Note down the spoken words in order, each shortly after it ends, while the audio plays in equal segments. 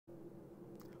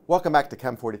Welcome back to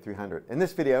Chem 4300. In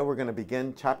this video, we're going to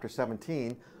begin Chapter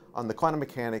 17 on the quantum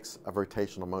mechanics of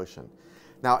rotational motion.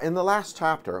 Now, in the last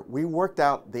chapter, we worked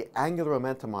out the angular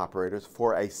momentum operators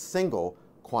for a single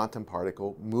quantum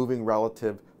particle moving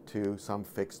relative to some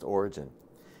fixed origin.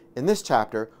 In this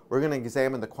chapter, we're going to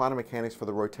examine the quantum mechanics for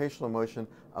the rotational motion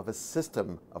of a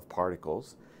system of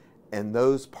particles, and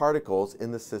those particles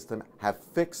in the system have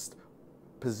fixed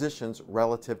positions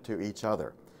relative to each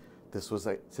other. This was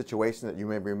a situation that you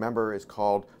may remember is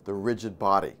called the rigid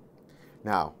body.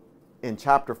 Now, in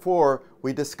Chapter 4,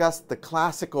 we discussed the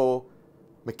classical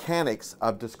mechanics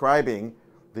of describing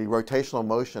the rotational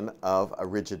motion of a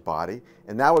rigid body,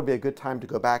 and now would be a good time to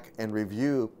go back and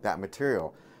review that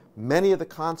material. Many of the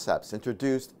concepts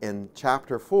introduced in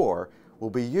Chapter 4 will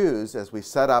be used as we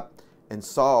set up and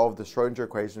solve the Schrodinger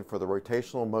equation for the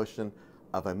rotational motion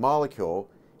of a molecule,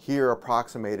 here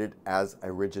approximated as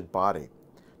a rigid body.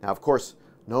 Now, of course,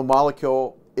 no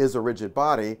molecule is a rigid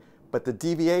body, but the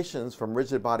deviations from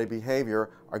rigid body behavior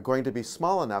are going to be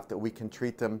small enough that we can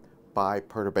treat them by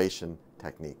perturbation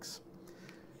techniques.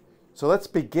 So let's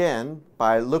begin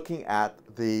by looking at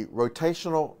the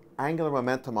rotational angular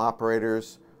momentum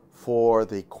operators for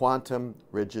the quantum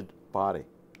rigid body.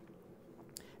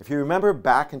 If you remember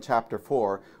back in Chapter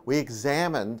 4, we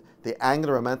examined the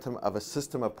angular momentum of a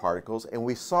system of particles, and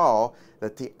we saw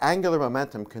that the angular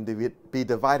momentum can be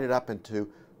divided up into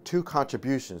two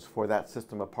contributions for that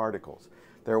system of particles.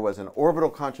 There was an orbital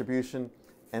contribution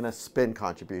and a spin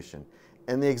contribution.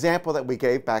 And the example that we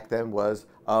gave back then was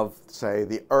of, say,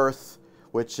 the Earth,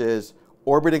 which is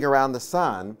orbiting around the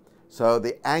Sun. So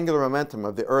the angular momentum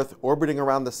of the Earth orbiting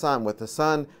around the Sun, with the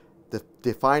Sun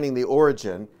defining the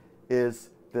origin, is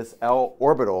this L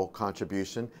orbital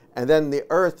contribution, and then the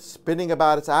Earth spinning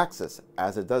about its axis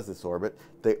as it does this orbit.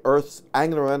 The Earth's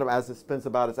angular momentum as it spins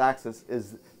about its axis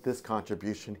is this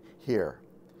contribution here.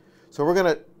 So we're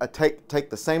going to take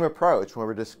the same approach when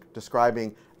we're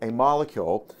describing a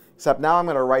molecule, except now I'm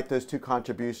going to write those two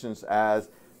contributions as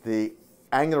the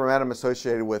angular momentum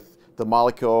associated with the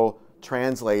molecule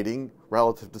translating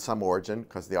relative to some origin,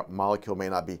 because the molecule may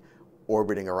not be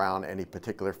orbiting around any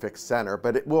particular fixed center,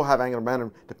 but it will have angular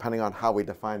momentum depending on how we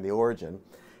define the origin.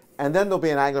 And then there'll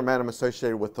be an angular momentum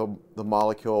associated with the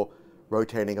molecule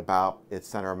rotating about its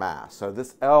center of mass. So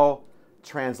this L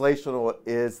translational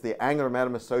is the angular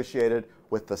momentum associated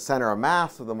with the center of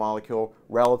mass of the molecule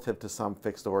relative to some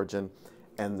fixed origin,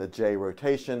 and the J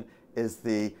rotation is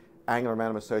the angular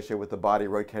momentum associated with the body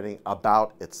rotating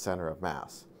about its center of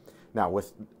mass. Now,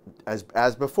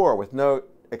 as before, with no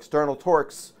external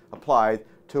torques applied,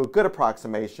 to a good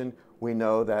approximation, we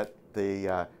know that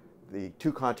the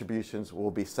two contributions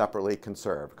will be separately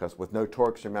conserved, because with no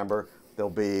torques, remember, there'll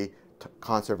be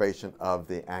conservation of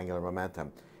the angular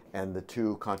momentum. And the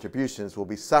two contributions will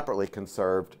be separately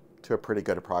conserved to a pretty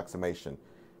good approximation.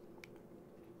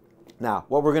 Now,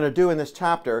 what we're going to do in this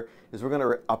chapter is we're going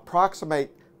to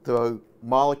approximate the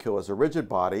molecule as a rigid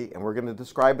body, and we're going to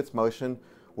describe its motion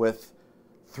with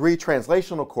 3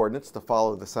 translational coordinates to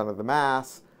follow the center of the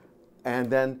mass,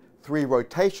 and then 3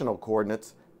 rotational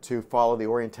coordinates to follow the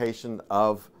orientation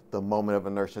of the moment of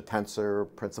inertia tensor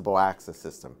principal axis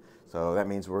system. So that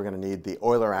means we're going to need the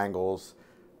Euler angles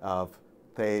of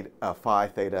phi,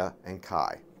 theta, and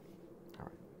chi. All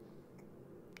right.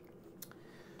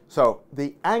 So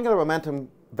the angular momentum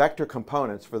vector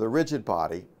components for the rigid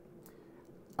body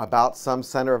about some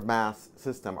center of mass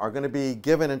system are going to be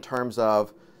given in terms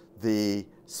of the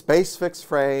space fixed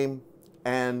frame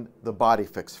and the body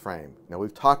fixed frame. Now,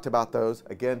 we've talked about those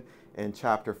again in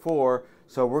Chapter 4,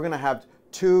 so we're going to have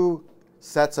 2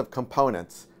 sets of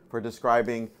components for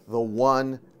describing the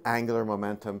one angular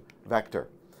momentum vector.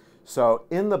 So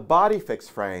in the body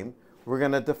fixed frame, we're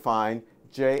going to define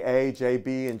JA,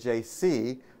 JB, and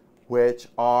JC, which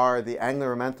are the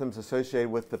angular momentums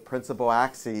associated with the principal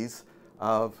axes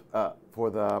of, for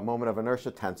the moment of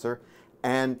inertia tensor.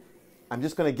 And I'm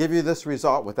just going to give you this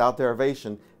result without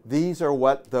derivation. These are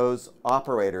what those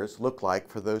operators look like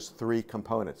for those 3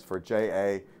 components, for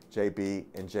JA, JB,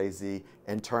 and JZ,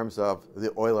 in terms of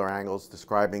the Euler angles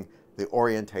describing the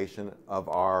orientation of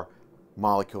our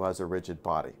molecule as a rigid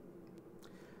body.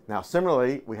 Now,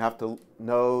 similarly, we have to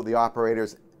know the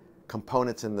operators'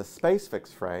 components in the space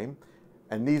fixed frame,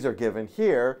 and these are given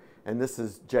here, and this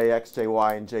is JX,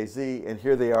 JY, and JZ, and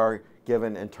here they are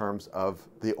given in terms of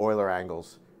the Euler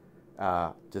angles,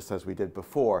 just as we did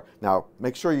before. Now,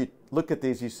 make sure you look at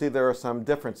these. You see there are some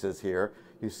differences here.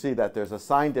 You see that there's a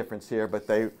sign difference here, but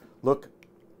they look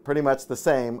pretty much the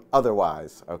same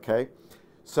otherwise, okay?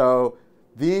 So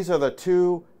these are the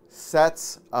 2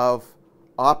 sets of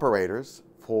operators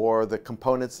for the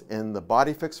components in the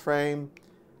body fixed frame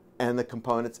and the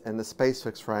components in the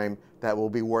space-fixed frame that we'll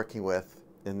be working with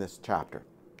in this chapter.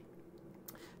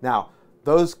 Now,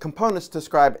 those components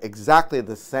describe exactly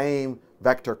the same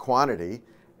vector quantity,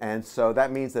 and so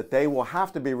that means that they will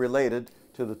have to be related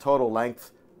to the total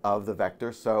length of the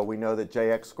vector. So we know that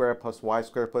jx squared plus y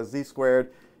squared plus z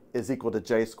squared is equal to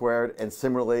j squared, and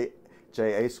similarly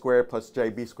ja squared plus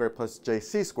jb squared plus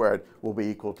jc squared will be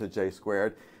equal to j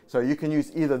squared. So you can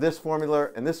use either this formula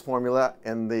and this formula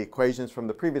and the equations from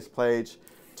the previous page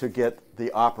to get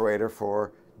the operator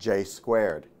for j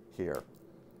squared here.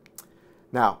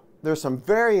 Now, there's some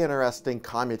very interesting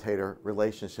commutator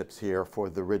relationships here for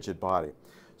the rigid body.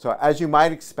 So as you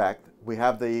might expect, we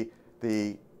have the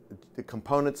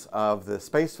components of the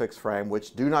space-fixed frame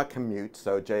which do not commute.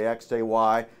 So jx,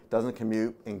 jy doesn't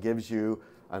commute and gives you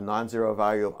a non-zero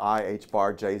value of I, h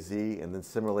bar, jz, and then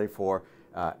similarly for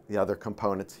the other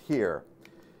components here.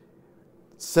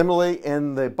 Similarly,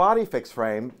 in the body-fixed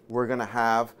frame, we're going to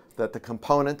have that the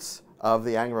components of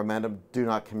the angular momentum do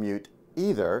not commute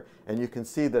either, and you can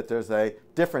see that there's a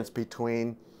difference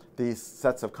between these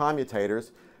sets of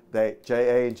commutators. They, ja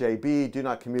and jb do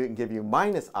not commute and give you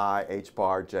minus I, h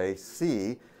bar,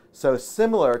 jc. So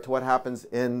similar to what happens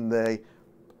in the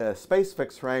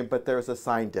space-fixed frame, but there's a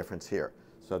sign difference here.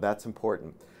 So that's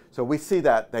important. So we see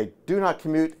that they do not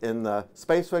commute in the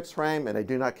space-fixed frame and they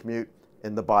do not commute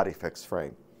in the body-fixed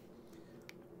frame.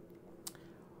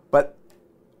 But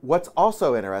what's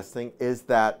also interesting is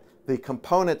that the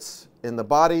components in the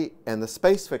body and the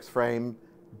space-fixed frame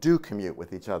do commute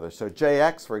with each other. So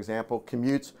jx, for example,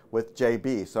 commutes with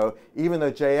jb. So even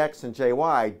though jx and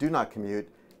jy do not commute,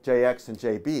 jx and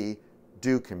jb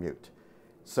do commute.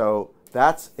 So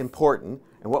that's important.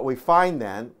 And what we find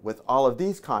then with all of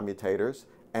these commutators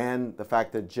and the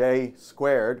fact that j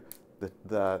squared,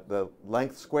 the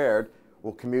length squared,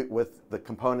 will commute with the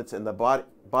components in the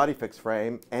body-fixed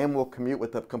frame and will commute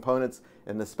with the components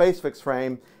in the space-fixed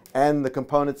frame, and the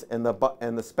components in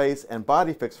the space and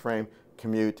body-fixed frame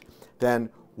commute, then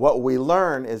what we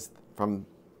learn is from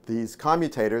these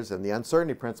commutators and the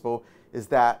uncertainty principle is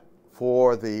that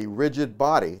for the rigid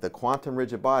body, the quantum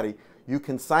rigid body, you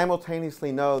can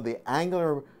simultaneously know the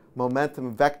angular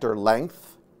momentum vector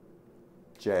length,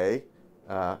 j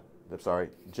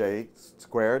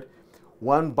squared,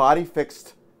 one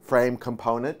body-fixed frame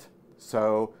component,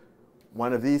 so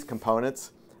one of these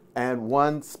components, and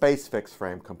one space-fixed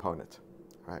frame component.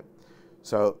 Right?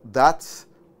 So that's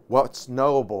what's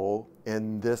knowable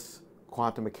in this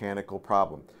quantum mechanical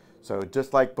problem. So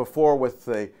just like before with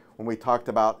when we talked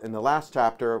about in the last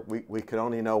chapter, we could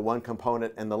only know one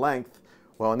component in the length.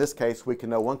 Well, in this case, we can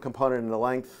know one component in the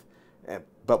length,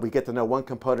 but we get to know one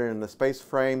component in the space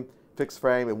frame, fixed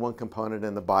frame, and one component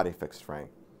in the body fixed frame.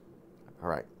 All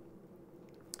right.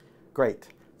 Great.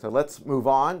 So let's move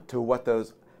on to what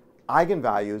those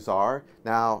eigenvalues are.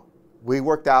 Now, we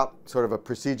worked out sort of a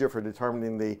procedure for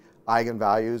determining the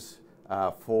eigenvalues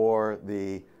for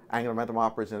the angular momentum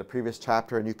operators in the previous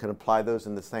chapter, and you can apply those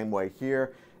in the same way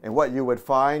here. And what you would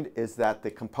find is that the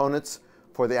components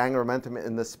for the angular momentum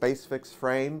in the space-fixed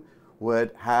frame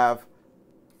would have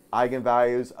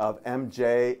eigenvalues of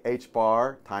mj h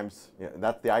bar times,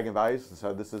 that's the eigenvalues,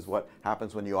 so this is what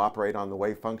happens when you operate on the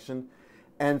wave function.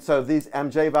 And so these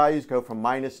mj values go from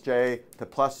minus j to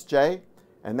plus j,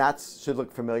 and that should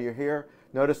look familiar here.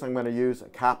 Notice I'm going to use a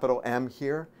capital M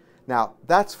here. Now,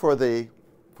 that's for the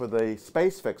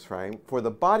space-fixed frame. For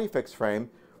the body-fixed frame,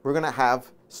 we're going to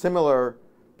have similar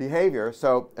behavior.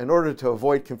 So in order to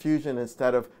avoid confusion,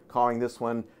 instead of calling this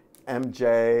one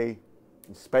mj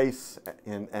space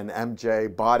and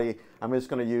mj body, I'm just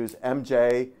going to use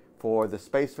mj for the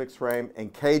space-fixed frame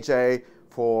and kj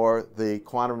for the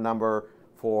quantum number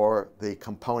for the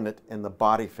component in the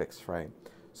body-fixed frame.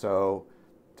 So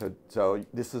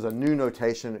this is a new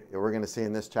notation that we're going to see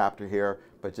in this chapter here,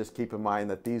 but just keep in mind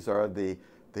that these are the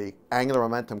angular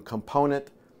momentum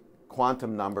component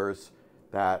quantum numbers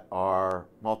that are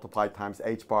multiplied times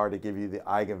h bar to give you the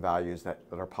eigenvalues that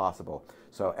are possible.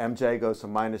 So mj goes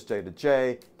from minus j to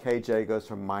j, kj goes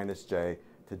from minus j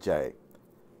to j.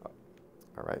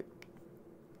 All right.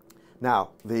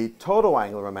 Now, the total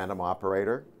angular momentum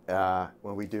operator,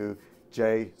 when we do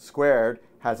j squared,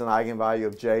 has an eigenvalue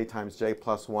of j times j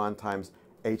plus 1 times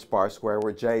h bar squared,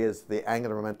 where j is the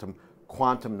angular momentum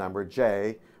quantum number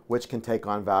j, which can take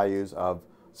on values of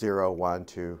 0, 1,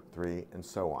 2, 3, and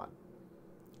so on.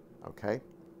 Okay?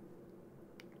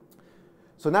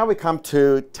 So now we come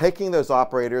to taking those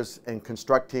operators and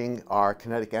constructing our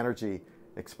kinetic energy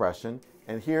expression.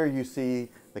 And here you see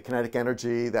the kinetic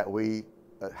energy that we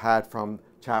had from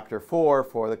chapter 4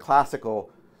 for the classical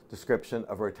description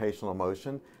of rotational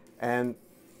motion. And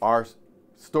our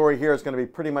story here is going to be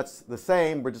pretty much the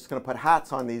same. We're just going to put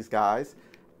hats on these guys.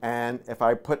 And if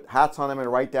I put hats on them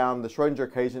and write down the Schrodinger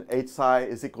equation, H psi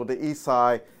is equal to E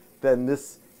psi, then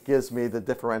this gives me the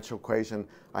differential equation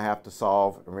I have to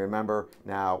solve. And remember,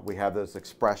 now we have those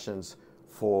expressions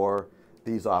for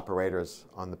these operators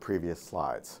on the previous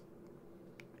slides.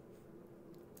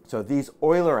 So these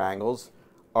Euler angles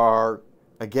are,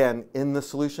 again, in the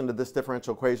solution to this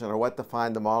differential equation, are what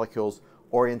define the molecule's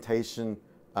orientation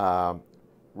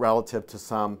relative to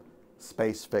some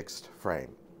space-fixed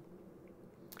frame.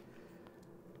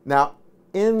 Now,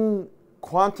 in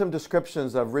quantum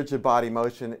descriptions of rigid body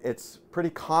motion, it's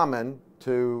pretty common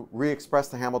to re-express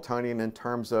the Hamiltonian in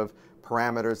terms of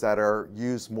parameters that are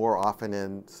used more often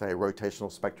in, say,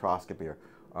 rotational spectroscopy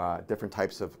or different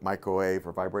types of microwave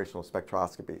or vibrational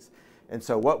spectroscopies. And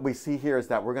so what we see here is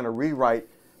that we're going to rewrite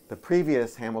the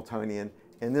previous Hamiltonian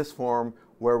in this form,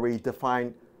 where we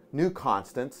define new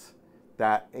constants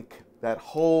that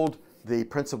hold the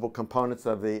principal components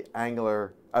of the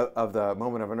angular of the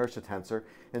moment of inertia tensor.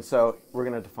 And so we're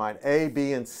going to define A,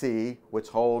 B, and C, which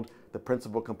hold the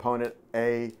principal component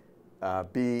A,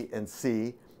 B, and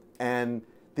C. And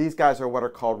these guys are what are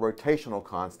called rotational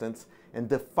constants. And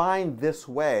defined this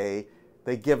way,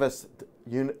 they give us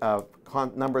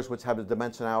numbers which have the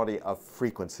dimensionality of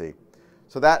frequency.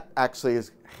 So that actually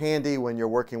is handy when you're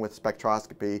working with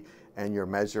spectroscopy and you're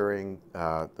measuring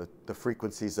the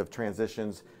frequencies of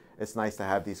transitions. It's nice to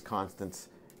have these constants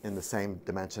in the same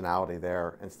dimensionality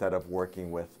there instead of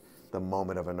working with the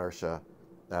moment of inertia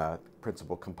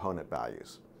principal component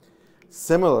values.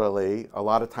 Similarly, a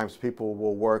lot of times people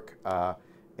will work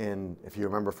if you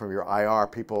remember from your IR,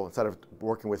 people, instead of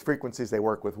working with frequencies, they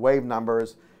work with wave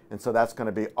numbers. And so that's going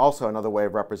to be also another way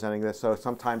of representing this. So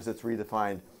sometimes it's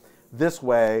redefined this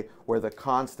way, where the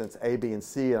constants A, B, and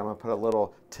C, and I'm going to put a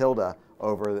little tilde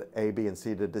over the A, B, and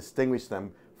C to distinguish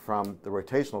them from the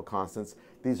rotational constants.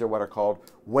 These are what are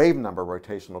called wave number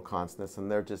rotational constants, and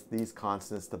they're just these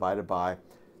constants divided by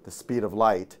the speed of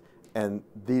light. And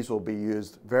these will be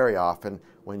used very often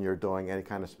when you're doing any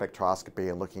kind of spectroscopy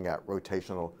and looking at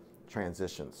rotational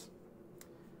transitions.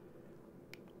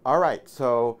 All right,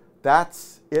 so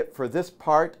that's it for this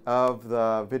part of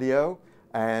the video.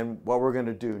 And what we're going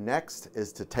to do next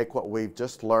is to take what we've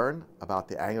just learned about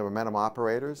the angular momentum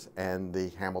operators and the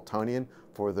Hamiltonian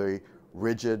for the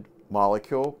rigid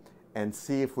molecule and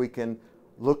see if we can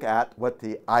look at what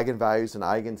the eigenvalues and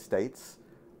eigenstates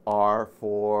are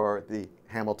for the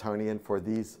Hamiltonian for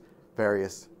these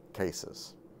various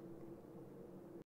cases.